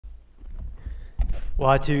Well,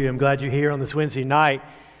 I too am glad you're here on this Wednesday night.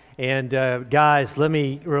 And guys, let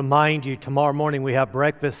me remind you, tomorrow morning we have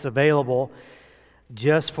breakfast available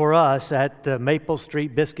just for us at the Maple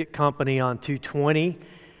Street Biscuit Company on 220.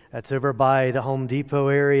 That's over by the Home Depot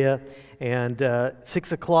area. And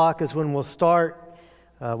 6 o'clock is when we'll start.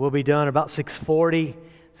 We'll be done about 6:40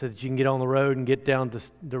 so that you can get on the road and get down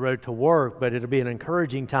the road to work. But it'll be an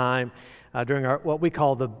encouraging time during our what we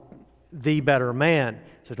call the Better Man.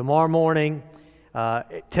 So tomorrow morning,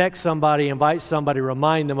 text somebody, invite somebody,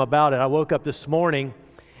 remind them about it. I woke up this morning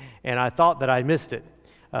and I thought that I missed it.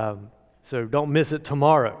 So don't miss it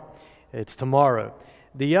tomorrow. It's tomorrow.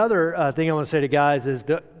 The other thing I want to say to guys is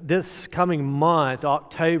that this coming month,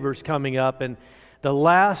 October's coming up, and the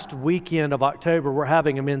last weekend of October, we're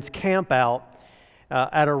having a men's camp out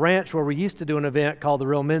at a ranch where we used to do an event called the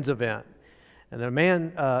Real Men's Event. And the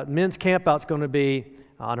men's camp out's going to be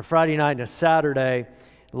on a Friday night and a Saturday.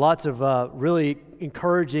 Lots of really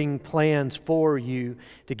encouraging plans for you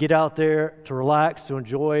to get out there, to relax, to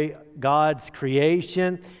enjoy God's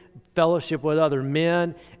creation, fellowship with other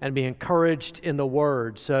men, and be encouraged in the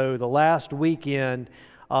Word. So the last weekend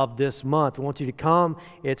of this month, I want you to come.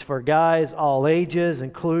 It's for guys all ages,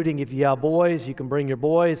 including if you have boys, you can bring your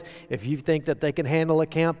boys. If you think that they can handle a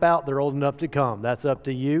camp out, they're old enough to come. That's up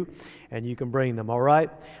to you, and you can bring them, all right?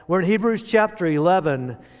 We're in Hebrews chapter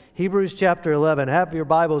 11. Hebrews chapter 11. Have your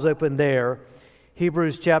Bibles open there.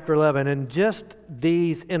 Hebrews chapter 11. And just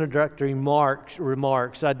these introductory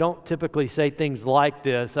remarks, I don't typically say things like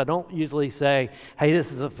this. I don't usually say, hey,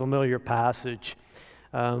 this is a familiar passage.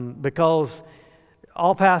 Because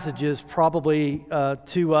all passages probably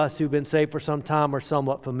to us who've been saved for some time are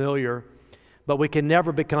somewhat familiar. But we can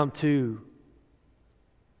never become too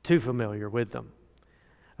familiar with them.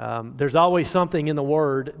 There's always something in the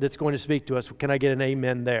Word that's going to speak to us. Can I get an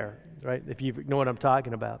amen there? Right? If you know what I'm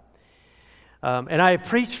talking about. And I have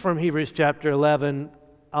preached from Hebrews chapter 11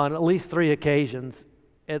 on at least 3 occasions,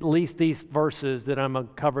 at least these verses that I'm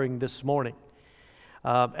covering this morning.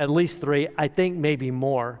 At least 3, I think maybe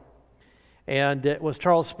more. And it was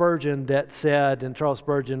Charles Spurgeon that said, and Charles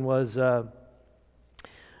Spurgeon was a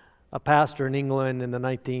pastor in England in the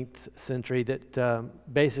 19th century that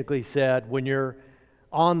basically said, when you're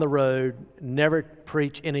on the road, never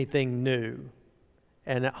preach anything new.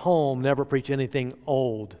 And at home, never preach anything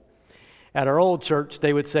old. At our old church,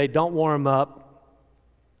 they would say, don't warm up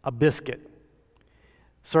a biscuit.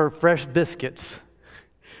 Serve fresh biscuits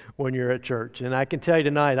when you're at church. And I can tell you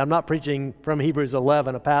tonight, I'm not preaching from Hebrews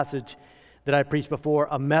 11, a passage that I preached before,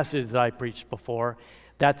 a message that I preached before.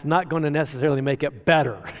 That's not going to necessarily make it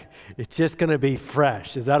better. It's just going to be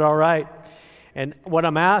fresh. Is that all right? And what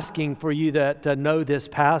I'm asking for you to know this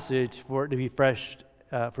passage, for it to be fresh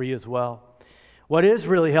for you as well. What is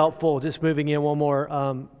really helpful, just moving in one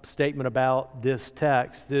more statement about this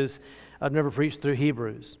text, is I've never preached through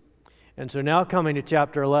Hebrews. And so now coming to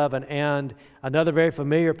chapter 11 and another very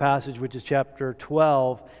familiar passage, which is chapter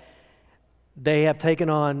 12, they have taken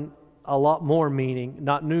on a lot more meaning,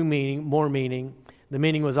 not new meaning, more meaning. The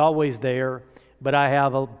meaning was always there, but I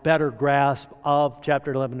have a better grasp of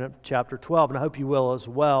chapter 11 and chapter 12, and I hope you will as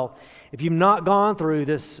well. If you've not gone through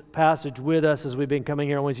this passage with us as we've been coming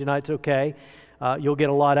here on Wednesday nights, okay. You'll get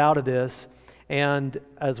a lot out of this. And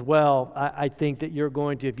as well, I think that you're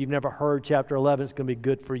going to, if you've never heard chapter 11, it's going to be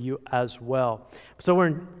good for you as well. So we're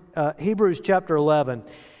in Hebrews chapter 11.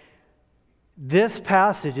 This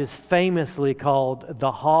passage is famously called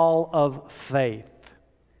the Hall of Faith.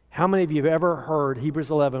 How many of you have ever heard Hebrews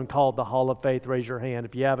 11 called the Hall of Faith? Raise your hand.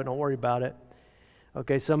 If you haven't, don't worry about it.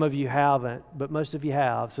 Okay, some of you haven't, but most of you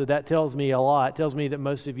have. So that tells me a lot. It tells me that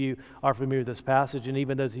most of you are familiar with this passage, and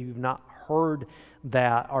even those of you who have not heard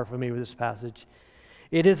that are familiar with this passage.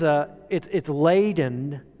 It's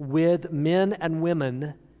laden with men and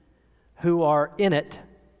women who are in it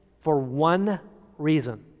for one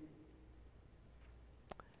reason.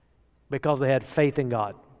 Because they had faith in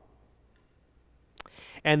God.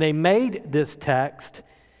 And they made this text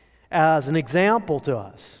as an example to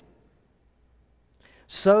us,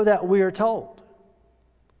 so that we are told,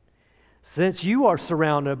 since you are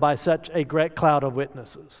surrounded by such a great cloud of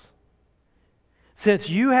witnesses, since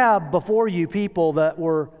you have before you people that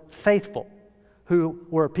were faithful, who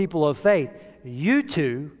were people of faith, you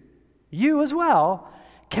too, you as well,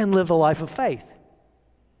 can live a life of faith.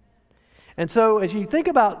 And so as you think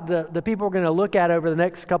about the people we're going to look at over the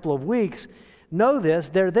next couple of weeks, know this,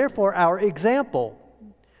 they're therefore our example.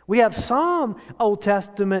 We have some Old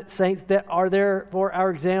Testament saints that are there for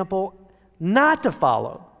our example not to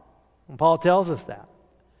follow. And Paul tells us that.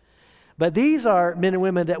 But these are men and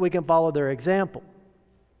women that we can follow their example.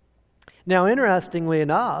 Now, interestingly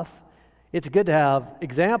enough, It's good to have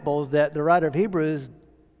examples that the writer of Hebrews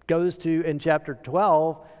goes to in chapter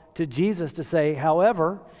 12 to Jesus to say,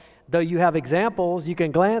 however, though you have examples, you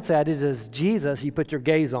can glance at it as Jesus you put your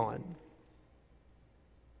gaze on.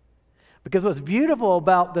 Because what's beautiful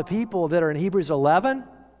about the people that are in Hebrews 11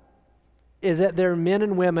 is that they're men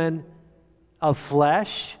and women of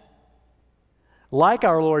flesh, like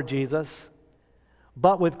our Lord Jesus,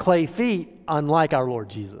 but with clay feet, unlike our Lord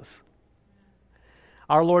Jesus.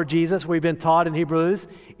 Our Lord Jesus, we've been taught in Hebrews,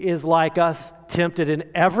 is like us, tempted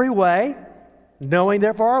in every way, knowing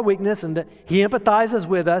therefore our weakness, and that He empathizes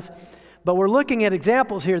with us. But we're looking at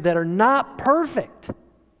examples here that are not perfect.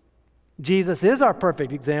 Jesus is our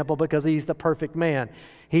perfect example because He's the perfect man.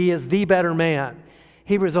 He is the better man.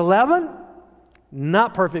 Hebrews 11,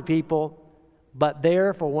 not perfect people, but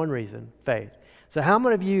there for one reason, faith. So how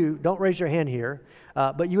many of you, don't raise your hand here,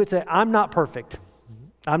 but you would say, I'm not perfect.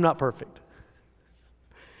 I'm not perfect.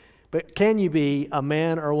 But can you be a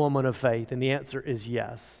man or a woman of faith? And the answer is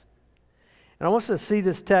yes. And I want us to see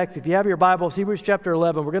this text. If you have your Bibles, Hebrews chapter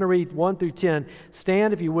 11, we're going to read 1 through 10.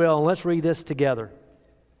 Stand, if you will, and let's read this together.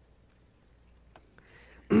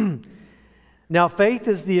 Now faith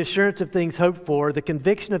is the assurance of things hoped for, the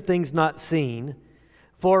conviction of things not seen.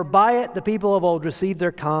 For by it the people of old received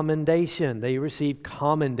their commendation. They received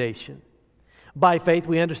commendation. By faith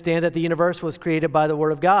we understand that the universe was created by the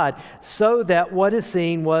Word of God, so that what is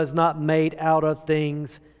seen was not made out of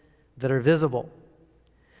things that are visible.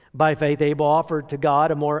 By faith Abel offered to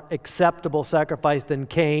God a more acceptable sacrifice than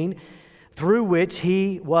Cain, through which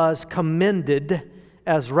he was commended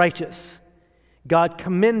as righteous, God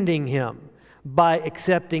commending him by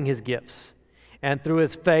accepting his gifts. And through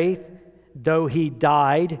his faith, though he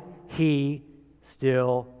died, he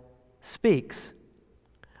still speaks.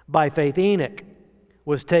 By faith Enoch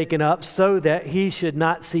was taken up so that he should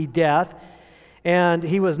not see death, and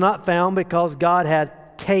he was not found because God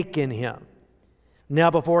had taken him.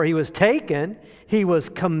 Now before he was taken, he was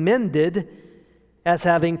commended as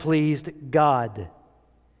having pleased God. I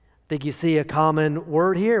think you see a common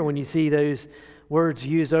word here. When you see those words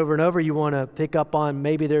used over and over, you want to pick up on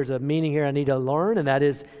maybe there's a meaning here I need to learn, and that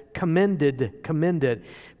is commended, commended.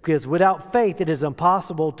 Because without faith, it is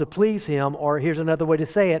impossible to please Him, or here's another way to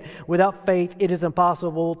say it, without faith, it is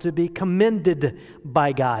impossible to be commended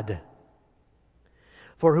by God.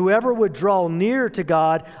 For whoever would draw near to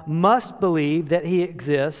God must believe that He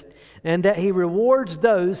exists and that He rewards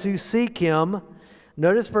those who seek Him.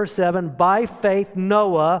 Notice verse 7, by faith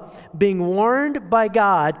Noah, being warned by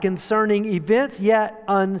God concerning events yet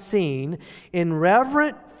unseen, in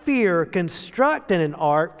reverent fear constructed an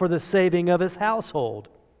ark for the saving of his household.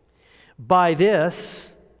 By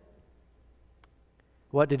this,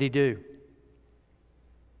 what did he do?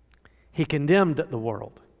 He condemned the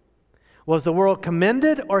world. Was the world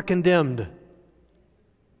commended or condemned?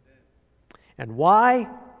 And why?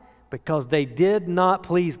 Because they did not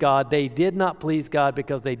please God. They did not please God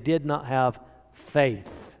because they did not have faith.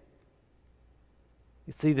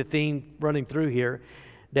 You see the theme running through here,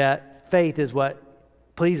 that faith is what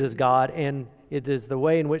pleases God, and it is the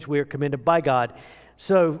way in which we are commended by God.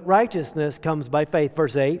 So righteousness comes by faith.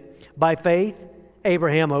 Verse 8, by faith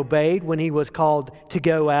Abraham obeyed when he was called to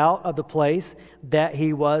go out of the place that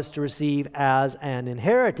he was to receive as an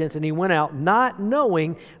inheritance, and he went out not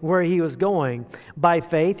knowing where he was going. By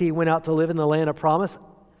faith he went out to live in the land of promise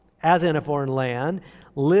as in a foreign land,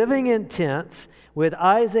 living in tents with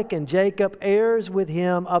Isaac and Jacob, heirs with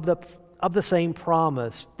him of the same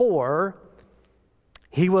promise. For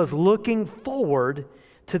he was looking forward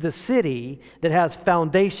to the city that has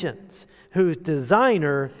foundations, whose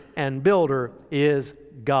designer and builder is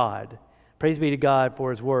God. Praise be to God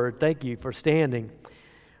for His Word. Thank you for standing.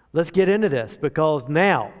 Let's get into this, because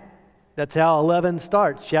now, that's how 11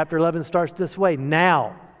 starts. Chapter 11 starts this way.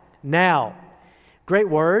 Now. Great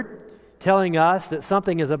word, telling us that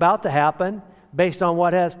something is about to happen based on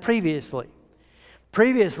what has previously.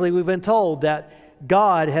 Previously, we've been told that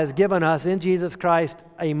God has given us in Jesus Christ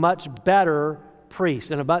a much better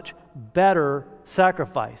priest and a much better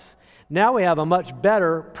sacrifice. Now we have a much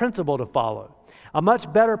better principle to follow, a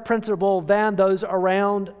much better principle than those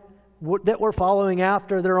around that were following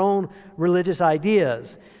after their own religious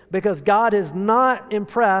ideas, because God is not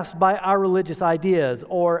impressed by our religious ideas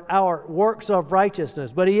or our works of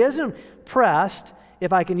righteousness, but He is impressed,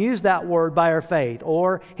 if I can use that word, by our faith,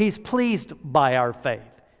 or He's pleased by our faith.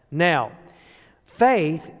 Now,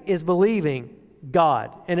 faith is believing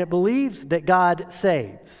God, and it believes that God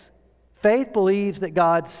saves. Faith believes that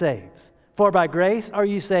God saves. For by grace are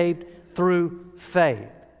you saved through faith.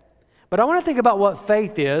 But I want to think about what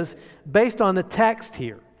faith is based on the text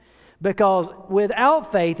here. Because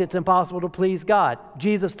without faith, it's impossible to please God.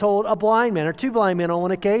 Jesus told a blind man, or two blind men on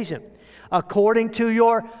one occasion, according to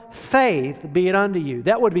your faith be it unto you.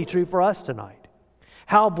 That would be true for us tonight.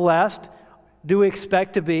 How blessed do we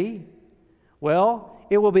expect to be? Well,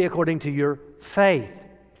 it will be according to your faith.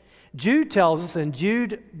 Jude tells us in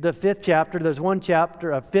Jude, the 5th chapter, there's one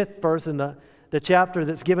chapter, a 5th verse in the chapter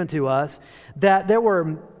that's given to us, that there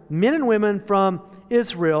were men and women from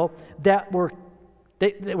Israel that were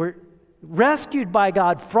rescued by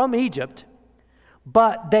God from Egypt,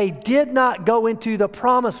 but they did not go into the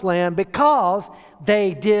promised land because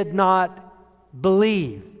they did not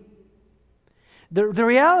believe. The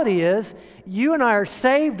reality is, you and I are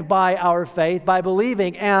saved by our faith, by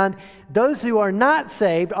believing, and those who are not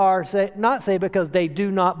saved are not saved because they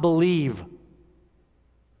do not believe.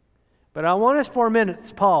 But I want us for a minute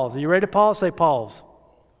to pause. Are you ready to pause? Say pause.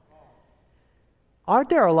 Aren't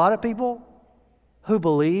there a lot of people who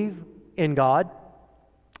believe in God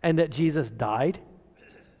and that Jesus died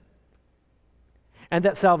and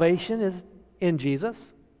that salvation is in Jesus?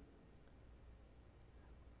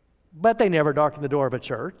 But they never darken the door of a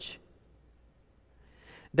church.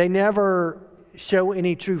 They never show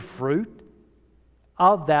any true fruit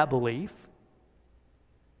of that belief.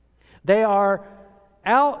 They are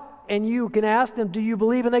out, and you can ask them, do you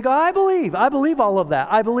believe? And they go, I believe all of that.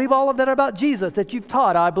 I believe all of that about Jesus that you've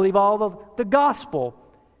taught. I believe all of the gospel.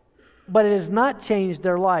 But it has not changed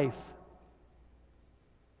their life.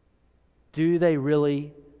 Do they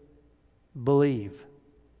really believe?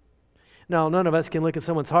 Now, none of us can look at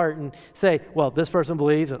someone's heart and say, well, this person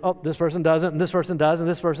believes, and oh, this person doesn't, and this person does, and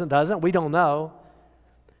this person doesn't. We don't know.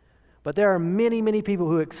 But there are many, many people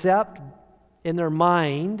who accept in their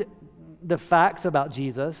mind the facts about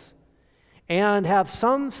Jesus and have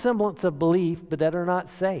some semblance of belief, but that are not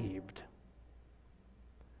saved.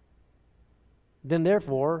 Then,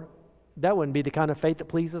 therefore, that wouldn't be the kind of faith that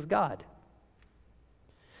pleases God.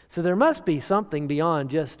 So there must be something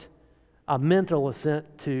beyond just a mental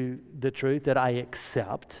assent to the truth that I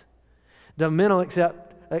accept, the mental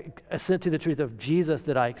assent to the truth of Jesus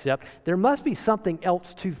that I accept. There must be something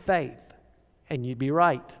else to faith, and you'd be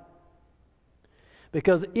right.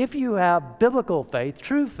 Because if you have biblical faith,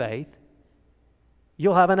 true faith,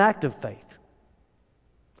 you'll have an active faith.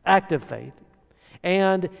 Active faith.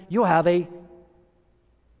 And you'll have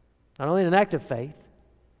not only an active faith,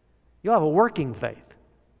 you'll have a working faith.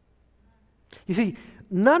 You see,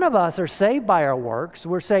 none of us are saved by our works.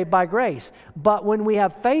 We're saved by grace. But when we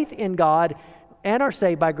have faith in God and are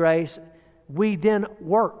saved by grace, we then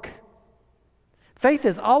work. Faith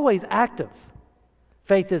is always active.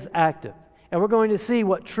 Faith is active. And we're going to see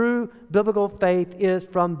what true biblical faith is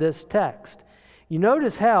from this text. You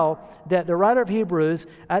notice how that the writer of Hebrews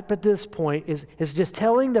at this point is just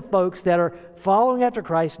telling the folks that are following after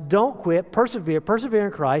Christ, don't quit, persevere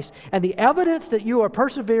in Christ. And the evidence that you are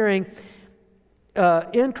persevering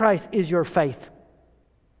in Christ is your faith.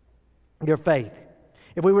 Your faith.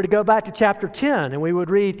 If we were to go back to chapter 10, and we would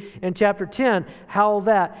read in chapter 10 how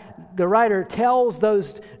that the writer tells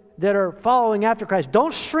those that are following after Christ,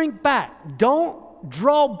 don't shrink back, don't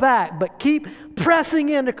draw back, but keep pressing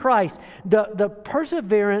into Christ. The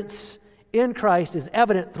perseverance in Christ is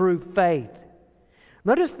evident through faith.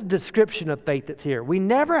 Notice the description of faith that's here. We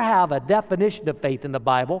never have a definition of faith in the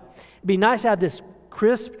Bible. It'd be nice to have this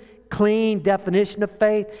crisp, clean definition of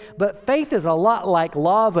faith, but faith is a lot like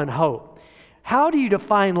love and hope. How do you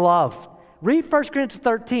define love? Read 1 Corinthians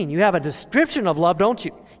 13. You have a description of love, don't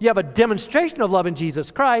you? You have a demonstration of love in Jesus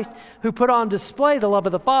Christ, who put on display the love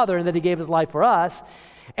of the Father and that He gave His life for us.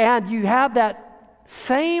 And you have that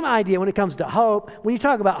same idea when it comes to hope. When you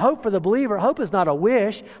talk about hope for the believer, hope is not a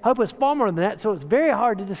wish. Hope is far more than that. So it's very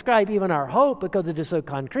hard to describe even our hope because it is so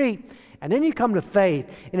concrete. And then you come to faith,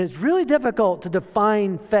 and it's really difficult to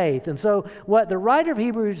define faith. And so what the writer of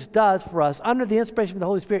Hebrews does for us under the inspiration of the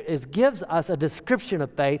Holy Spirit is gives us a description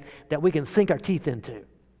of faith that we can sink our teeth into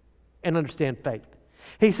and understand faith.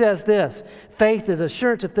 He says this, faith is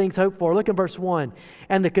assurance of things hoped for. Look at verse 1.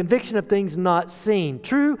 And the conviction of things not seen.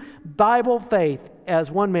 True Bible faith,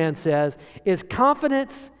 as one man says, is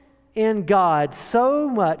confidence in God so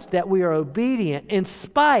much that we are obedient in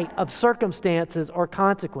spite of circumstances or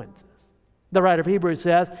consequences. The writer of Hebrews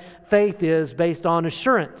says faith is based on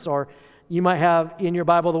assurance, or you might have in your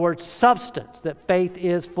Bible the word substance, that faith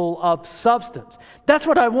is full of substance. That's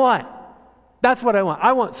what I want. That's what I want.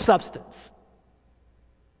 I want substance.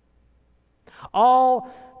 All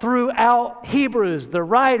throughout Hebrews, the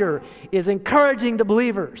writer is encouraging the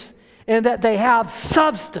believers in that they have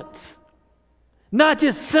substance, not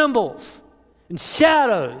just symbols and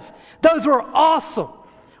shadows. Those were awesome,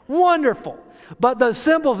 wonderful. But those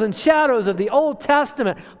symbols and shadows of the Old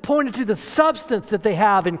Testament pointed to the substance that they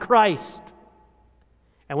have in Christ.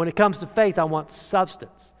 And when it comes to faith, I want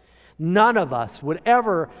substance. None of us would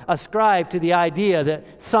ever ascribe to the idea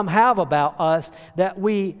that some have about us that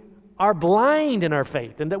we are blind in our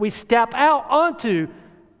faith and that we step out onto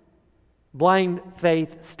blind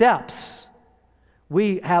faith steps.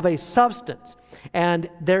 We have a substance, and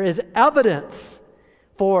there is evidence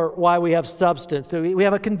for why we have substance. We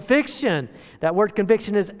have a conviction. That word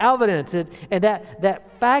conviction is evidence, and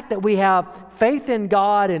that fact that we have faith in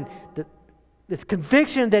God and this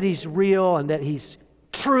conviction that He's real and that He's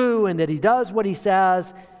true and that He does what He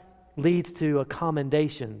says leads to a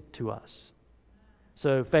commendation to us.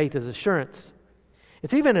 So faith is assurance.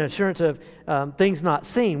 It's even an assurance of things not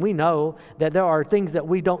seen. We know that there are things that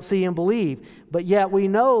we don't see and believe, but yet we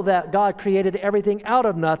know that God created everything out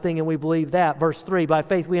of nothing, and we believe that. Verse 3, by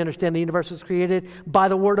faith we understand the universe was created by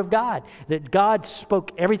the Word of God, that God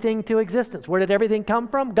spoke everything to existence. Where did everything come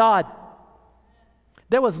from? God.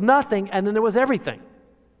 There was nothing, and then there was everything.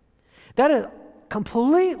 That is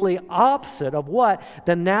completely opposite of what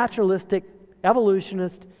the naturalistic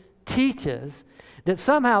evolutionist teaches, that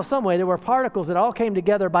somehow, some way, there were particles that all came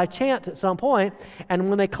together by chance at some point, and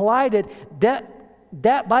when they collided,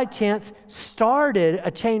 that by chance started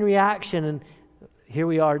a chain reaction, and here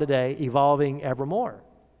we are today, evolving evermore.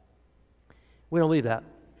 We don't believe that.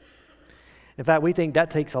 In fact, we think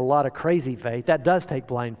that takes a lot of crazy faith. That does take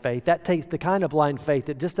blind faith. That takes the kind of blind faith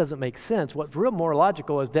that just doesn't make sense. What's real more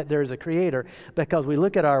logical is that there is a creator, because we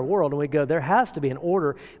look at our world and we go, there has to be an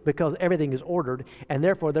order because everything is ordered, and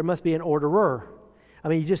therefore there must be an orderer. I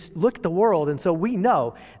mean, you just look at the world, and so we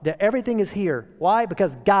know that everything is here. Why?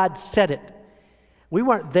 Because God said it. We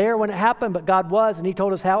weren't there when it happened, but God was, and He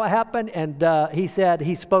told us how it happened, and He said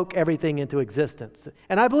He spoke everything into existence.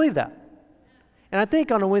 And I believe that. And I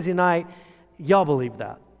think on a Wednesday night, y'all believe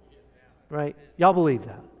that, right? Y'all believe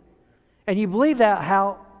that. And you believe that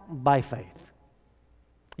how? By faith.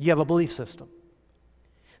 You have a belief system.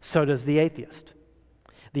 So does the atheist.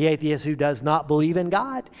 The atheist who does not believe in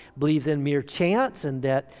God, believes in mere chance, and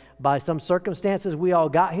that by some circumstances we all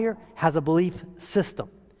got here, has a belief system.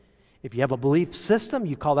 If you have a belief system,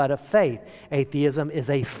 you call that a faith. Atheism is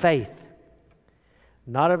a faith.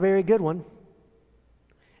 Not a very good one.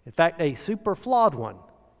 In fact, a super flawed one.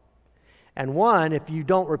 And one, if you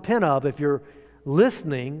don't repent of, if you're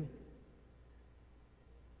listening,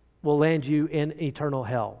 will land you in eternal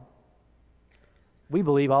hell. We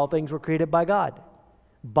believe all things were created by God,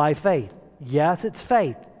 by faith. Yes, it's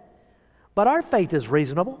faith. But our faith is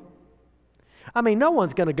reasonable. I mean, no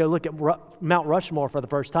one's going to go look at Mount Rushmore for the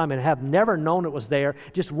first time and have never known it was there,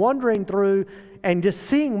 just wandering through and just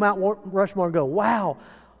seeing Mount Rushmore and go, wow,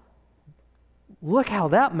 look how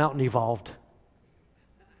that mountain evolved.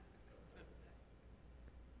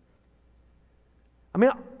 I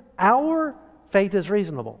mean, our faith is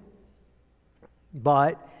reasonable,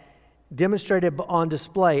 but demonstrated on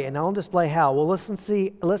display. And on display how? Well,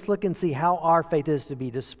 let's look and see how our faith is to be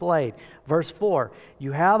displayed. Verse 4,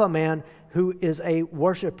 you have a man who is a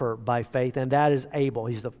worshiper by faith, and that is Abel.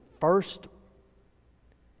 He's the first,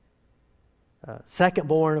 second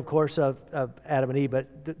born, of course, of Adam and Eve, but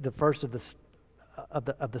the first of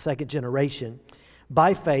the second generation.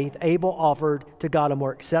 By faith, Abel offered to God a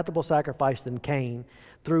more acceptable sacrifice than Cain,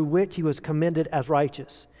 through which he was commended as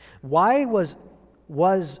righteous. Why was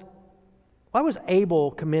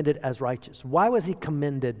Abel commended as righteous? Why was he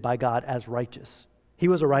commended by God as righteous? He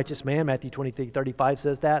was a righteous man. Matthew 23:35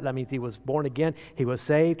 says that. That means he was born again. He was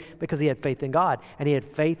saved because he had faith in God, and he had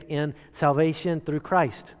faith in salvation through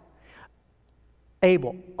Christ.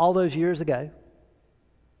 Abel, all those years ago,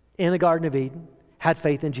 in the Garden of Eden, had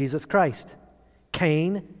faith in Jesus Christ.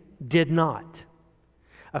 Cain did not.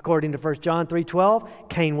 According to 1 John 3:12,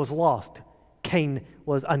 Cain was lost. Cain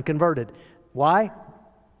was unconverted. Why?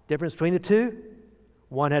 Difference between the two?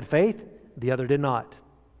 One had faith, the other did not.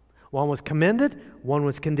 One was commended, one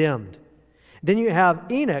was condemned. Then you have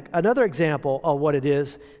Enoch, another example of what it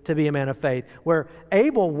is to be a man of faith, where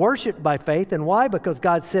Abel worshiped by faith. And why? Because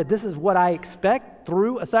God said, this is what I expect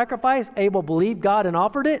through a sacrifice. Abel believed God and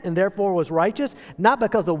offered it, and therefore was righteous, not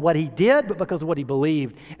because of what he did, but because of what he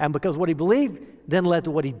believed. And because what he believed then led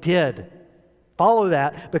to what he did. Follow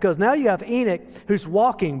that, because now you have Enoch who's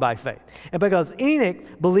walking by faith. And because Enoch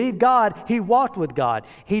believed God, he walked with God.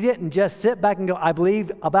 He didn't just sit back and go, I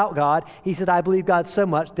believe about God. He said, I believe God so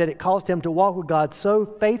much that it caused him to walk with God so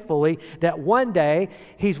faithfully that one day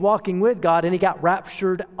he's walking with God and he got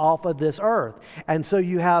raptured off of this earth. And so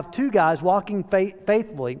you have two guys walking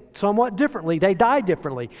faithfully, somewhat differently. They die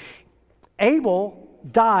differently. Abel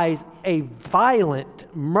dies a violent,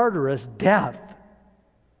 murderous death.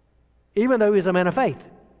 even though he's a man of faith.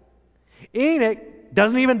 Enoch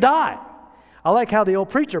doesn't even die. I like how the old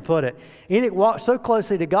preacher put it. Enoch walked so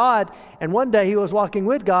closely to God, and one day he was walking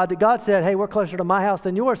with God that God said, hey, we're closer to my house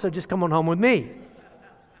than yours, so just come on home with me.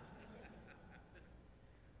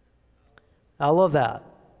 I love that.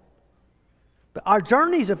 But our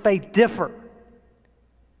journeys of faith differ.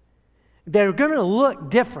 They're going to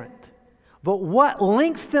look different. But what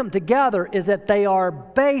links them together is that they are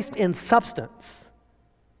based in substance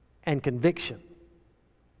and conviction.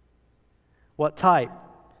 What type?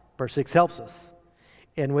 Verse 6 helps us.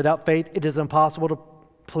 And without faith, it is impossible to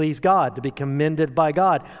please God, to be commended by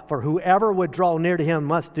God. For whoever would draw near to him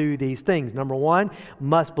must do these things. Number one,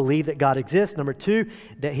 must believe that God exists. Number two,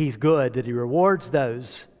 that he's good, that he rewards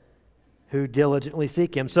those who diligently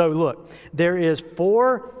seek him. So look, there is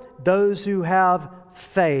for those who have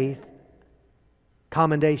faith,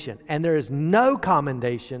 commendation. And there is no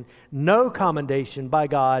commendation by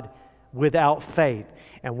God without faith.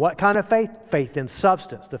 And what kind of faith? Faith in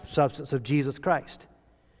substance, the substance of Jesus Christ.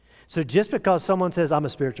 So just because someone says, I'm a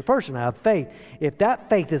spiritual person, I have faith, if that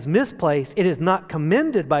faith is misplaced, it is not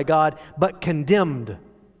commended by God, but condemned.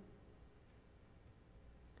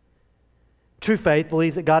 True faith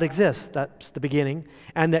believes that God exists, that's the beginning,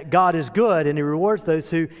 and that God is good, and he rewards those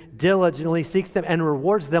who diligently seeks them, and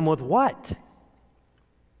rewards them with what?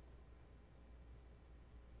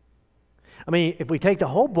 I mean, if we take the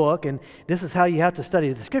whole book, and this is how you have to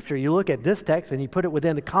study the Scripture, you look at this text and you put it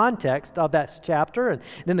within the context of that chapter, and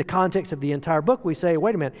then the context of the entire book, we say,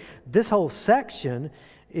 wait a minute, this whole section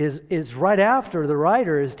is right after the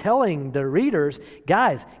writer is telling the readers,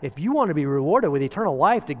 guys, if you want to be rewarded with eternal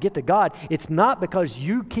life to get to God, it's not because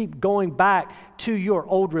you keep going back to your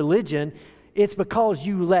old religion, it's because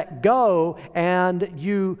you let go and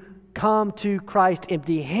you come to Christ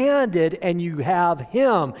empty-handed and you have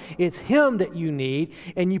Him. It's Him that you need,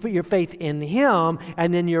 and you put your faith in Him,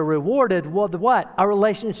 and then you're rewarded with what? A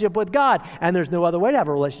relationship with God. And there's no other way to have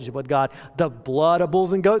a relationship with God. The blood of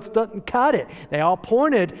bulls and goats doesn't cut it. They all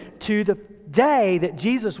pointed to the day that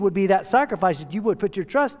Jesus would be that sacrifice that you would put your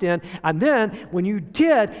trust in, and then when you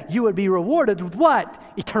did, you would be rewarded with what?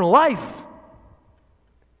 Eternal life.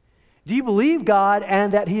 Do you believe God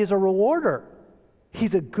and that He is a rewarder?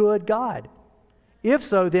 He's a good God. If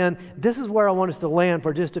so, then this is where I want us to land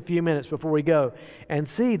for just a few minutes before we go and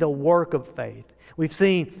see the work of faith. We've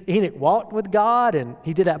seen Enoch walked with God, and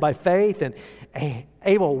he did that by faith, and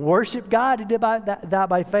Abel worshiped God, he did that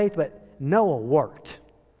by faith, but Noah worked.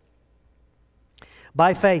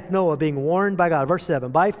 By faith, Noah being warned by God. Verse 7,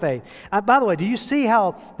 by faith. By the way, do you see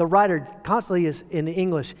how the writer constantly is in the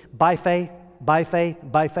English, by faith, by faith,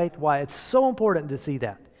 by faith? Why? It's so important to see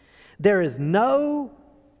that. There's no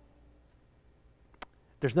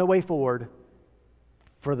way forward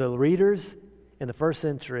for the readers in the first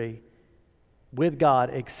century with God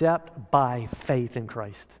except by faith in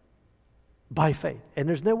Christ. By faith. And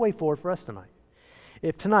there's no way forward for us tonight.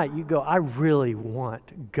 If tonight you go, I really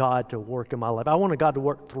want God to work in my life. I want God to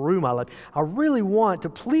work through my life. I really want to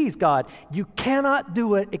please God. You cannot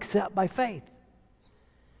do it except by faith.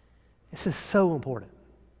 This is so important.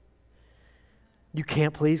 You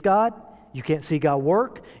can't please God. You can't see God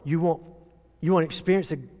work. You won't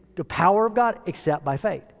experience the power of God except by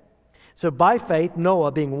faith. So by faith,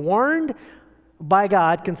 Noah being warned by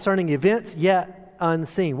God concerning events yet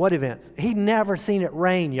unseen. What events? He'd never seen it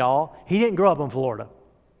rain, y'all. He didn't grow up in Florida.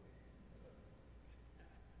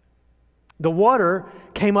 The water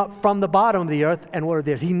came up from the bottom of the earth and watered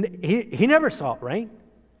the earth. He never saw it rain.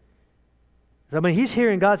 I mean, he's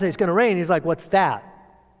hearing God say it's going to rain. He's like, what's that?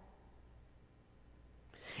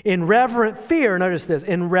 In reverent fear, notice this,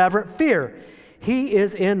 in reverent fear. He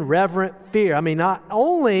is in reverent fear. I mean, not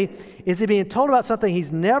only is he being told about something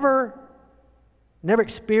he's never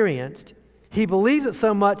experienced, he believes it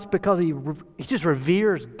so much because he just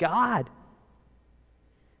reveres God.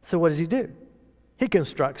 So what does he do? He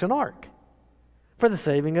constructs an ark for the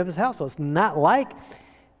saving of his household. It's not like,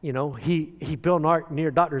 he built an ark near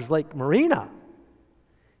Doctor's Lake Marina.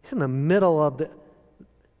 He's in the middle of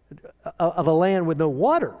a land with no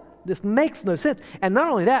water. This makes no sense. And not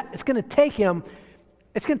only that, it's going to take him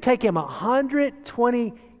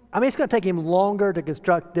 120, it's going to take him longer to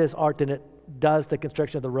construct this ark than it does the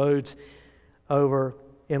construction of the roads over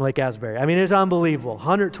in Lake Asbury. I mean, it's unbelievable.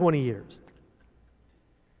 120 years.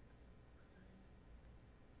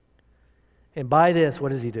 And by this,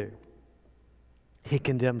 what does he do? He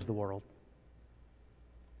condemns the world.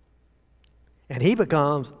 And he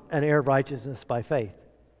becomes an heir of righteousness by faith.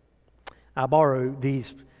 I borrow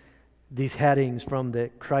these headings from the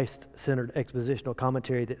Christ-centered expositional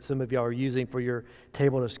commentary that some of y'all are using for your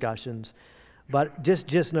table discussions. But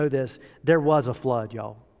just know this, there was a flood,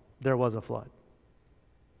 y'all. There was a flood.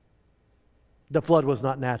 The flood was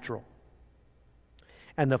not natural.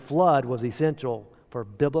 And the flood was essential for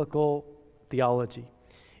biblical theology.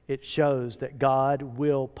 It shows that God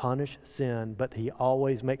will punish sin, but He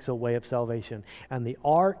always makes a way of salvation. And the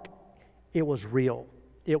ark, it was real.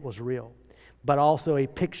 It was real. But also a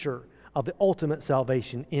picture of the ultimate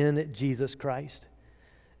salvation in Jesus Christ.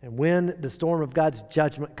 And when the storm of God's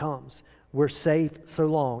judgment comes, we're safe so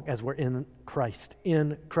long as we're in Christ,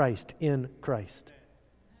 in Christ, in Christ.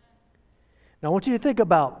 Now, I want you to think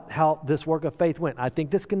about how this work of faith went. I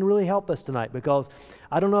think this can really help us tonight because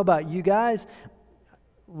I don't know about you guys,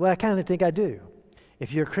 well, I kind of think I do.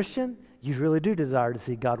 If you're a Christian, you really do desire to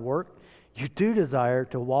see God work. You do desire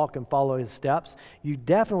to walk and follow His steps. You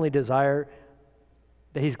definitely desire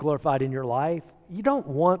that He's glorified in your life. You don't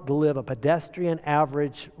want to live a pedestrian,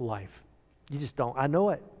 average life. You just don't. I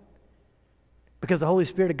know it. Because the Holy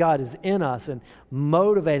Spirit of God is in us and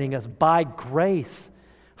motivating us by grace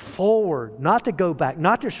forward, not to go back,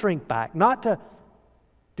 not to shrink back, not to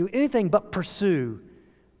do anything but pursue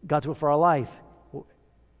God's will for our life.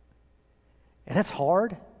 And it's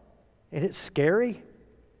hard, and it's scary,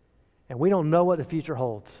 and we don't know what the future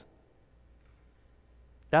holds.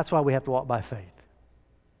 That's why we have to walk by faith.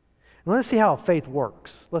 And let's see how faith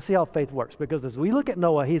works. Let's see how faith works. Because as we look at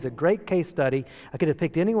Noah, he's a great case study. I could have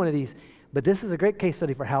picked any one of these, but this is a great case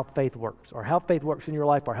study for how faith works, or how faith works in your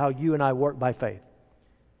life, or how you and I work by faith.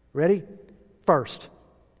 Ready? First,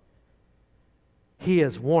 he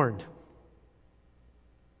is warned.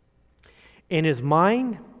 In his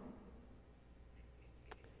mind,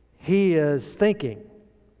 he is thinking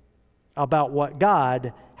about what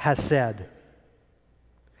God has said.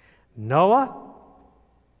 Noah,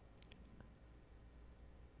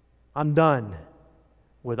 I'm done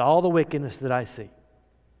with all the wickedness that I see.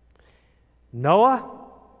 Noah,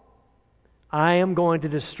 I am going to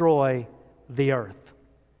destroy the earth.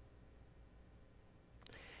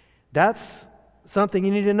 That's something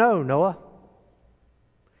you need to know, Noah.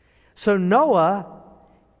 So Noah,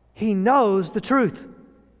 he knows the truth.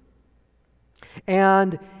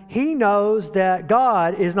 And he knows that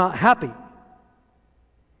God is not happy.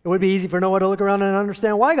 It would be easy for Noah to look around and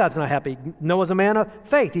understand why God's not happy. Noah's a man of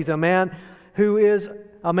faith. He's a man who is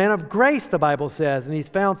a man of grace, the Bible says, and he's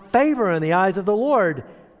found favor in the eyes of the Lord.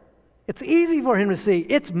 It's easy for him to see.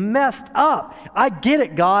 It's messed up. I get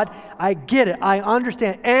it, God. I get it. I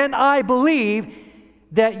understand. And I believe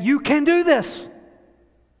that you can do this.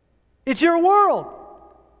 It's your world.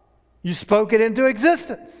 You spoke it into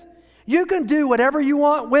existence. You can do whatever you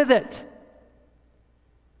want with it.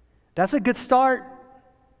 That's a good start.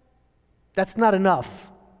 That's not enough.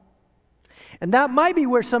 And that might be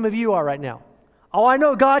where some of you are right now. Oh, I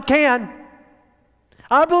know God can.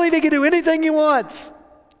 I believe He can do anything He wants.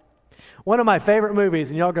 One of my favorite movies,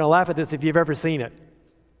 and y'all are going to laugh at this if you've ever seen it,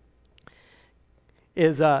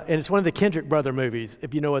 is and it's one of the Kendrick brother movies.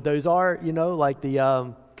 If you know what those are, you know, like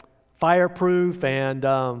the Fireproof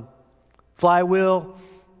and Flywheel,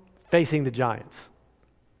 Facing the Giants.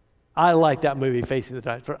 I like that movie, Facing the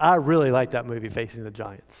Giants. I really like that movie, Facing the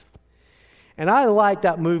Giants. And I like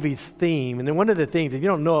that movie's theme. And then one of the things, if you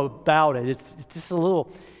don't know about it, it's just a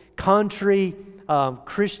little country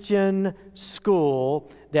Christian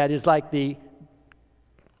school that is like the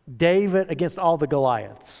David against all the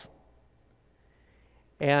Goliaths.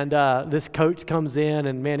 And this coach comes in,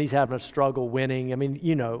 and man, he's having a struggle winning. I mean,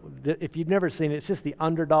 you know, if you've never seen it, it's just the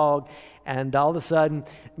underdog. And all of a sudden,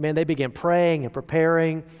 man, they begin praying and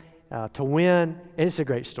preparing to win. And it's a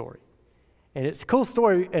great story. And it's a cool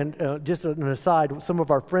story, and just an aside, some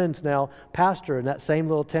of our friends now pastor in that same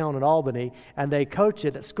little town in Albany, and they coach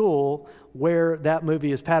it at school where that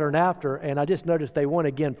movie is patterned after, and I just noticed they won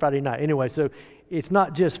again Friday night. Anyway, so it's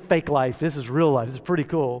not just fake life, this is real life. It's pretty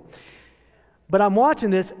cool. But I'm watching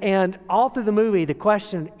this, and all through the movie, the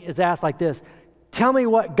question is asked like this: tell me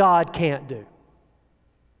what God can't do.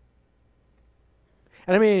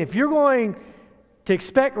 And I mean, if you're going to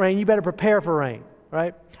expect rain, you better prepare for rain,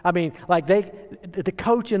 right? I mean, like the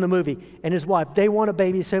coach in the movie and his wife, they want a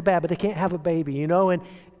baby so bad, but they can't have a baby, you know,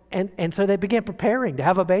 and so they began preparing to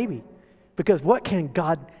have a baby, because what can't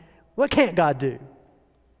God do?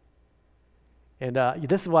 And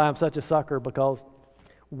this is why I'm such a sucker, because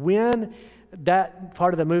when that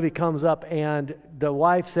part of the movie comes up and the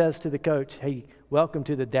wife says to the coach, "Hey, welcome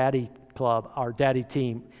to the daddy club, our daddy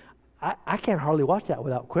team," I can't hardly watch that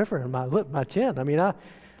without quivering my chin. I mean,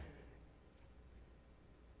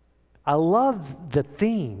 I love the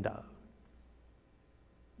theme, though.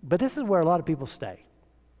 But this is where a lot of people stay.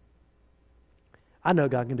 I know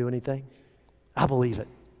God can do anything. I believe it.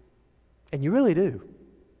 And you really do.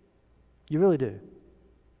 You really do.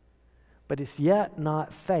 But it's yet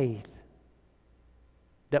not faith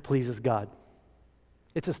that pleases God.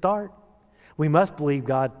 It's a start. We must believe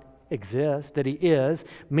God exists, that He is,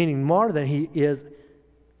 meaning more than He is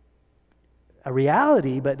a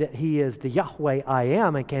reality, but that He is the Yahweh I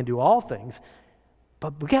am and can do all things.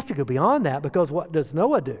 But we have to go beyond that, because what does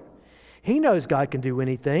Noah do? He knows God can do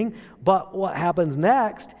anything, but what happens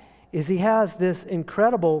next is he has this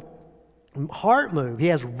incredible heart move. He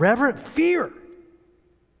has reverent fear.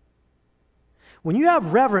 When you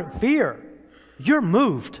have reverent fear, you're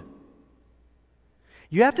moved.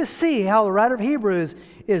 You have to see how the writer of Hebrews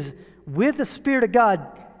is with the Spirit of God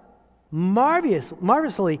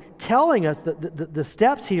marvelously telling us the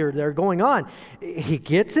steps here that are going on. He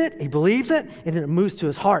gets it, he believes it, and then it moves to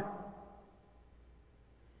his heart.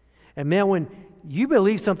 And man, when you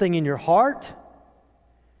believe something in your heart,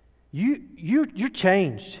 you're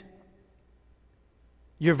changed.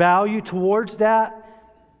 Your value towards that,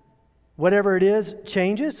 whatever it is,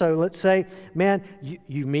 changes. So let's say, man,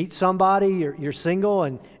 you meet somebody, you're single,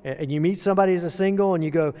 and you meet somebody as a single, and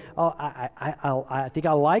you go, oh, I think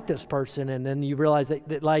I like this person, and then you realize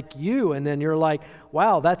that like you, and then you're like,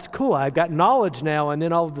 wow, that's cool. I've got knowledge now, and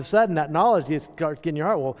then all of a sudden that knowledge just starts getting in your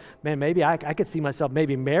heart. Well, man, maybe I could see myself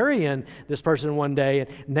maybe marrying this person one day, and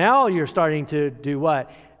now you're starting to do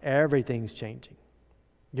what? Everything's changing.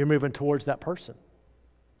 You're moving towards that person.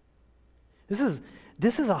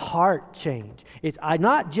 This is a heart change. I'm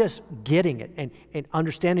not just getting it and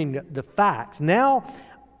understanding the facts. Now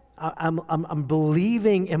I'm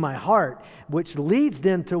believing in my heart, which leads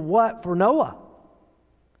then to what for Noah?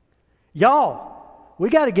 Y'all, we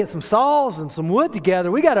got to get some saws and some wood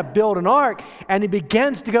together. We got to build an ark. And he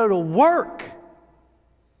begins to go to work.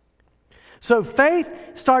 So faith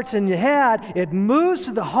starts in your head. It moves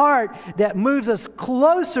to the heart, that moves us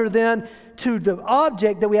closer then to the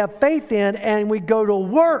object that we have faith in, and we go to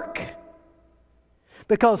work.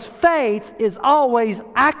 Because faith is always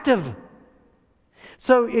active.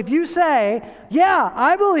 So if you say, yeah,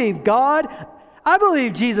 I believe God, I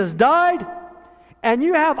believe Jesus died, and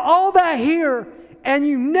you have all that here, and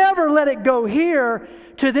you never let it go here,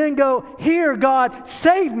 to then go, here, God,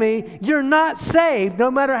 save me, you're not saved,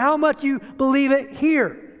 no matter how much you believe it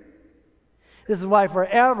here. This is why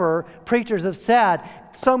forever preachers have said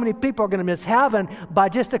so many people are going to miss heaven by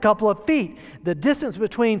just a couple of feet. The distance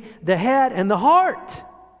between the head and the heart.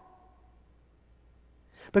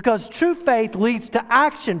 Because true faith leads to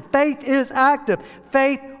action. Faith is active.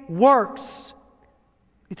 Faith works.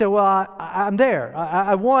 You say, well, I'm there.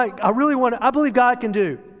 I believe God can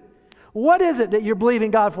do. What is it that you're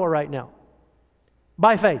believing God for right now?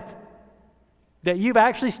 By faith. That you've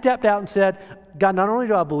actually stepped out and said, God, not only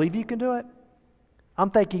do I believe you can do it, I'm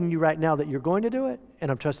thanking you right now that you're going to do it, and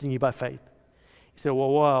I'm trusting you by faith. You say,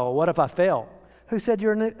 well, what if I fail? Who said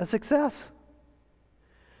you're a success?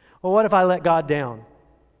 Well, what if I let God down?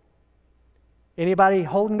 Anybody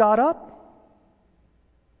holding God up?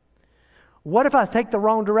 What if I take the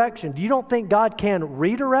wrong direction? You don't think God can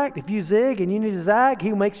redirect? If you zig and you need to zag,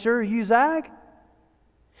 He'll make sure you zag?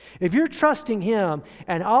 If you're trusting Him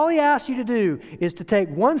and all He asks you to do is to take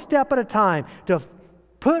one step at a time, to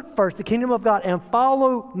put first the kingdom of God and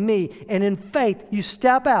follow me, and in faith you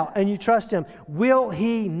step out and you trust Him, will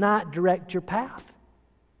He not direct your path?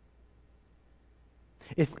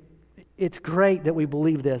 It's great that we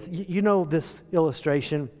believe this. You know this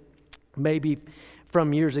illustration, maybe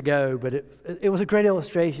from years ago, but it was a great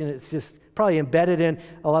illustration. It's just probably embedded in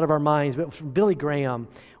a lot of our minds, but it was from Billy Graham,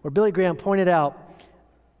 where Billy Graham pointed out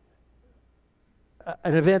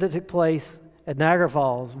an event that took place at Niagara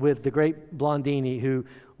Falls with the great Blondini, who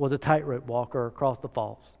was a tightrope walker across the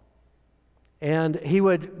falls. And he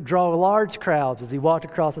would draw large crowds as he walked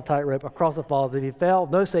across the tightrope, across the falls. If he fell,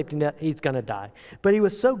 no safety net, he's going to die. But he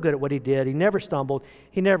was so good at what he did, he never stumbled,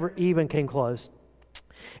 he never even came close.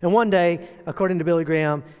 And one day, according to Billy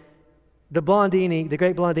Graham, the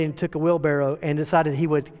great Blondini, took a wheelbarrow and decided he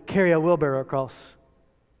would carry a wheelbarrow across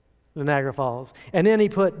the Niagara Falls. And then he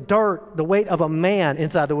put dirt, the weight of a man,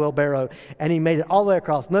 inside the wheelbarrow, and he made it all the way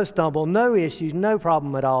across. No stumble, no issues, no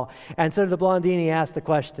problem at all. And so the great Blondini asked the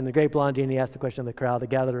question of the crowd that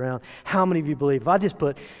gathered around, how many of you believe, if I just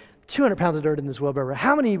put 200 pounds of dirt in this wheelbarrow,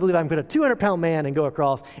 how many of you believe I can put a 200-pound man and go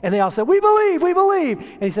across? And they all said, we believe.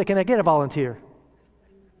 And he said, can I get a volunteer?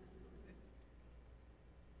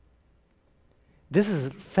 This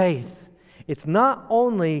is faith. It's not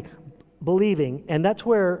only believing, and that's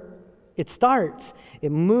where it starts.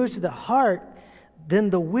 It moves to the heart, then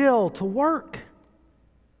the will to work.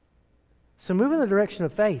 So move in the direction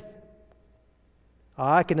of faith. Oh,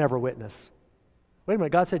 I can never witness. Wait a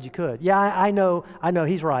minute, God said you could. Yeah, I know,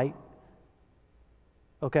 He's right.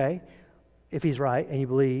 Okay, if He's right and you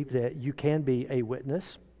believe that you can be a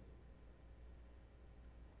witness,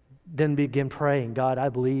 then begin praying, God, I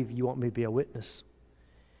believe you want me to be a witness.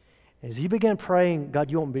 As you begin praying, God,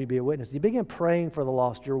 you want me to be a witness. You begin praying for the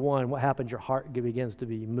lost. You're one. What happens? Your heart begins to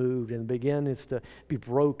be moved and begins to be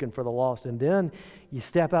broken for the lost. And then you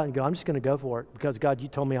step out and go, I'm just going to go for it because, God, you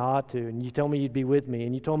told me I ought to. And you told me you'd be with me.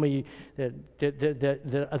 And you told me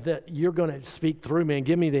that you're going to speak through me and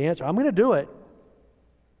give me the answer. I'm going to do it.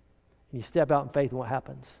 And you step out in faith, and what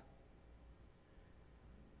happens?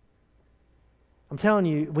 I'm telling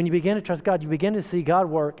you, when you begin to trust God, you begin to see God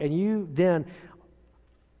work, and you then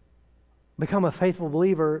become a faithful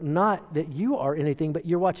believer, not that you are anything, but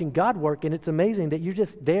you're watching God work, and it's amazing that you're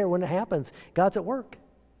just there when it happens. God's at work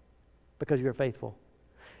because you're faithful.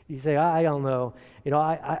 You say, I don't know. You know,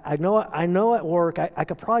 I know at work, I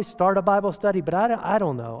could probably start a Bible study, but I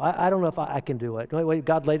don't know. I don't know if I can do it. What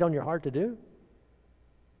God laid on your heart to do.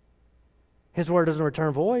 His word doesn't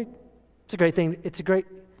return void. It's a great thing.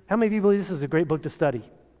 How many of you believe this is a great book to study?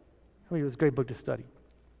 How many of you it's a great book to study?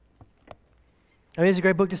 I mean, it's a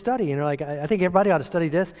great book to study. You know, like I think everybody ought to study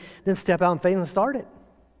this, then step out in faith and start it.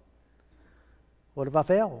 What if I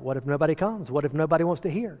fail? What if nobody comes? What if nobody wants to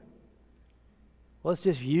hear? Well, it's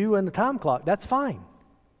just you and the time clock. That's fine.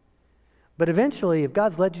 But eventually, if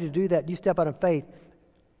God's led you to do that, you step out in faith.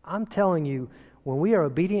 I'm telling you, when we are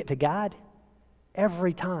obedient to God,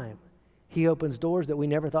 every time He opens doors that we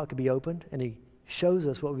never thought could be opened, and He shows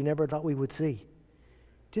us what we never thought we would see.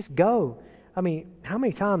 Just go. I mean, how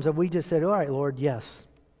many times have we just said, all right, Lord, yes.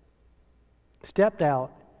 Stepped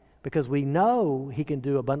out because we know He can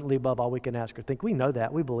do abundantly above all we can ask or think. We know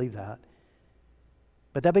that. We believe that.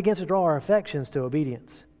 But that begins to draw our affections to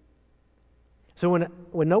obedience. So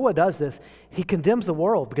when Noah does this, he condemns the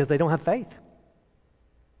world because they don't have faith.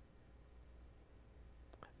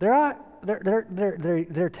 They're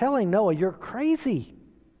telling Noah, you're crazy.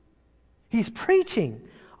 He's preaching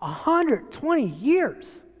 120 years.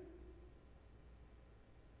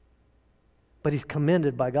 But he's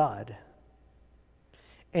commended by God.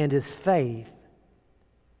 And his faith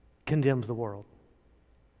condemns the world.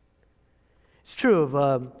 It's true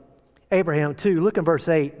of Abraham too. Look in verse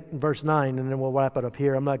 8 and verse 9, and then we'll wrap it up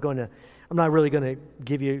here. I'm not really going to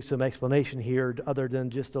give you some explanation here other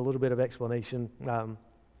than just a little bit of explanation. No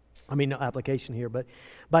application here. But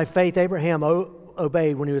by faith, Abraham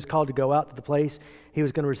obeyed when he was called to go out to the place he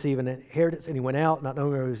was going to receive an inheritance, and he went out not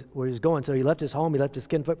knowing where he was going. So he left his home, he left his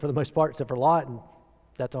kinfolk for the most part, except for Lot, and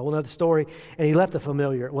that's a whole other story. And he left the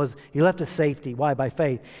familiar. He left his safety. Why? By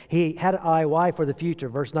faith. He had an eye. Why? For the future.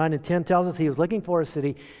 Verse 9 and 10 tells us he was looking for a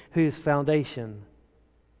city whose foundation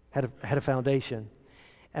had a foundation.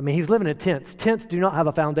 I mean, he was living in tents. Tents do not have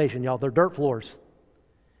a foundation, y'all. They're dirt floors.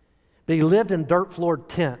 But he lived in dirt-floored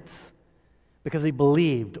tents because he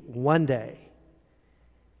believed one day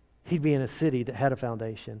he'd be in a city that had a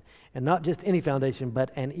foundation. And not just any foundation,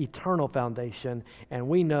 but an eternal foundation. And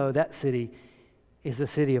we know that city is the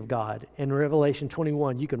city of God. In Revelation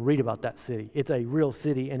 21, you can read about that city. It's a real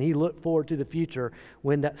city, and he looked forward to the future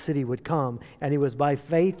when that city would come. And he was by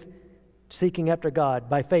faith seeking after God.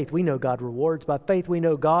 By faith, we know God rewards. By faith, we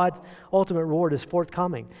know God's ultimate reward is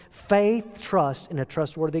forthcoming. Faith, trust in a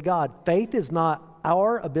trustworthy God. Faith is not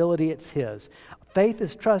our ability, it's His. Faith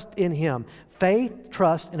is trust in Him. Faith,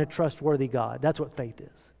 trust in a trustworthy God. That's what faith is.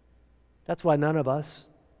 That's why none of us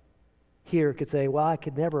here could say, well, I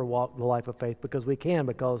could never walk the life of faith, because we can,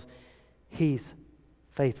 because He's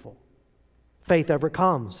faithful. Faith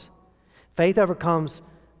overcomes. Faith overcomes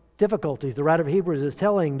difficulties. The writer of Hebrews is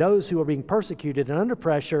telling those who are being persecuted and under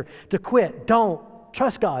pressure to quit. Don't.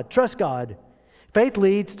 Trust God. Trust God. Faith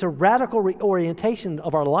leads to radical reorientation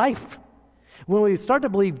of our life. When we start to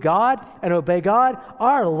believe God and obey God,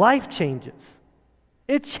 our life changes.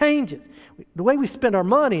 It changes. The way we spend our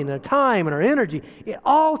money and our time and our energy, it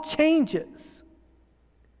all changes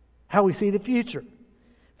how we see the future.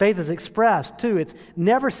 Faith is expressed, too. It's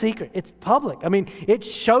never secret. It's public. I mean, it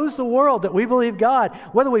shows the world that we believe God,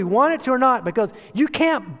 whether we want it to or not, because you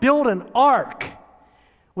can't build an ark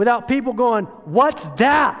without people going, what's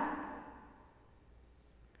that?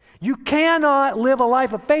 You cannot live a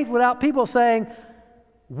life of faith without people saying,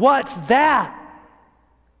 what's that?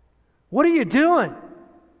 What are you doing?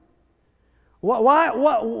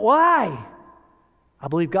 Why? I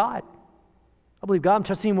believe God. I believe God. I'm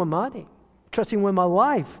trusting Him with money. Trusting Him with my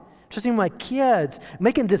life. Trusting Him with my kids.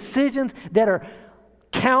 Making decisions that are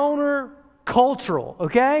counter-cultural,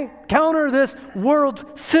 okay? Counter this world's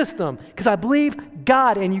system. Because I believe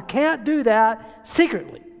God, and you can't do that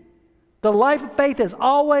secretly. The life of faith is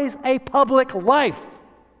always a public life.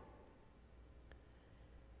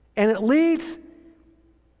 And it leads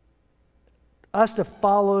us to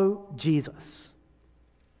follow Jesus.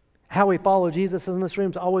 How we follow Jesus in this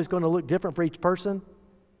room is always going to look different for each person,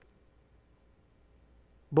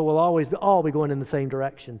 but we'll always all be going in the same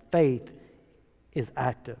direction. Faith is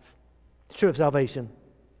active. It's true of salvation.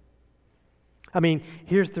 I mean,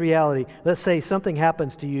 here's the reality. Let's say something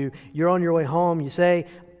happens to you. You're on your way home. You say,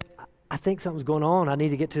 I think something's going on. I need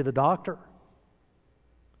to get to the doctor.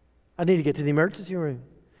 I need to get to the emergency room.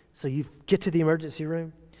 So you get to the emergency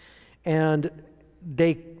room, and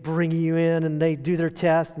they bring you in, and they do their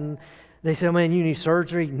test, and they say, oh, man, you need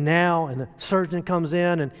surgery now. And the surgeon comes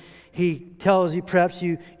in, and he tells you, preps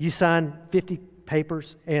you, you sign 50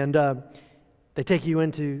 papers, and they take you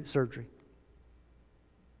into surgery.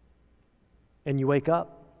 And you wake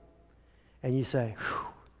up, and you say,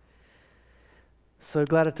 so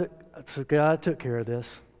glad I took care of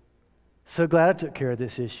this. So glad I took care of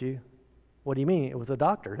this issue. What do you mean? It was the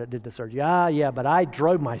doctor that did the surgery. Yeah, but I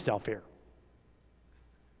drove myself here.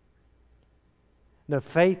 The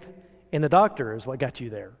faith in the doctor is what got you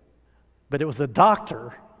there. But it was the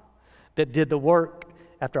doctor that did the work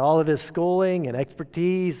after all of his schooling and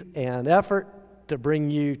expertise and effort to bring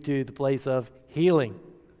you to the place of healing.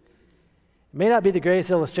 It may not be the greatest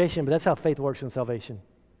illustration, but that's how faith works in salvation.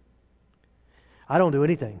 I don't do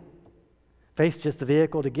anything. Faith's just the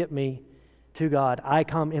vehicle to get me to God. I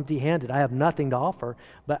come empty-handed. I have nothing to offer,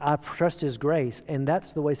 but I trust His grace, and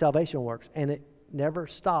that's the way salvation works. And it never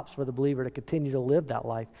stops for the believer to continue to live that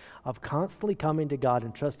life of constantly coming to God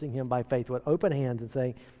and trusting Him by faith with open hands and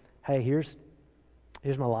saying, hey, here's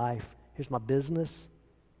my life. Here's my business.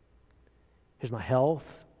 Here's my health,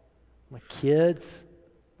 my kids,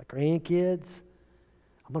 my grandkids.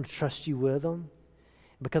 I'm going to trust you with them.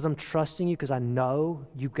 Because I'm trusting you, because I know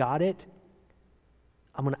you got it,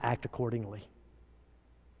 I'm going to act accordingly.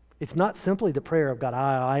 It's not simply the prayer of God,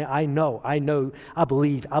 I know, I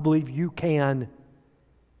believe you can.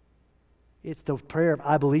 It's the prayer of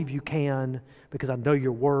I believe you can because I know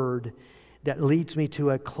your word that leads me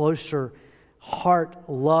to a closer heart,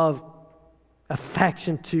 love,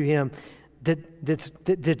 affection to Him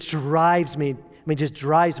that drives me, just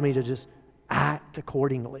drives me to just act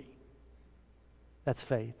accordingly. That's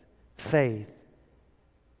faith. Faith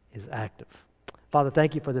is active. Father,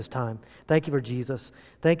 thank you for this time. Thank you for Jesus.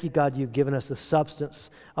 Thank you, God, you've given us the substance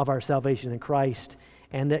of our salvation in Christ,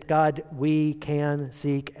 and that, God, we can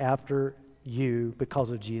seek after you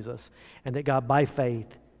because of Jesus, and that, God, by faith,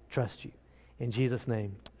 trust you. In Jesus'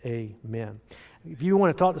 name, amen. If you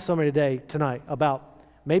want to talk to somebody tonight, about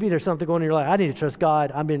maybe there's something going on in your life. I need to trust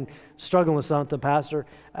God. I've been struggling with something, Pastor.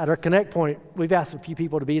 At our Connect Point, we've asked a few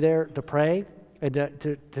people to be there to pray and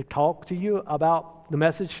to talk to you about the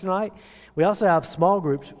message tonight. We also have small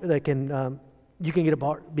groups that you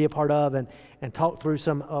can be a part of and talk through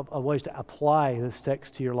some of ways to apply this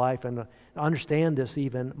text to your life and understand this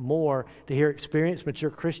even more, to hear experienced, mature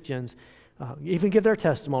Christians even give their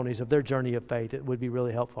testimonies of their journey of faith. It would be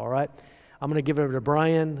really helpful, all right? I'm going to give it over to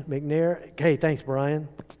Brian McNair. Hey, thanks, Brian.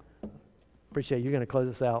 Appreciate it. You're going to close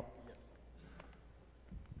us out.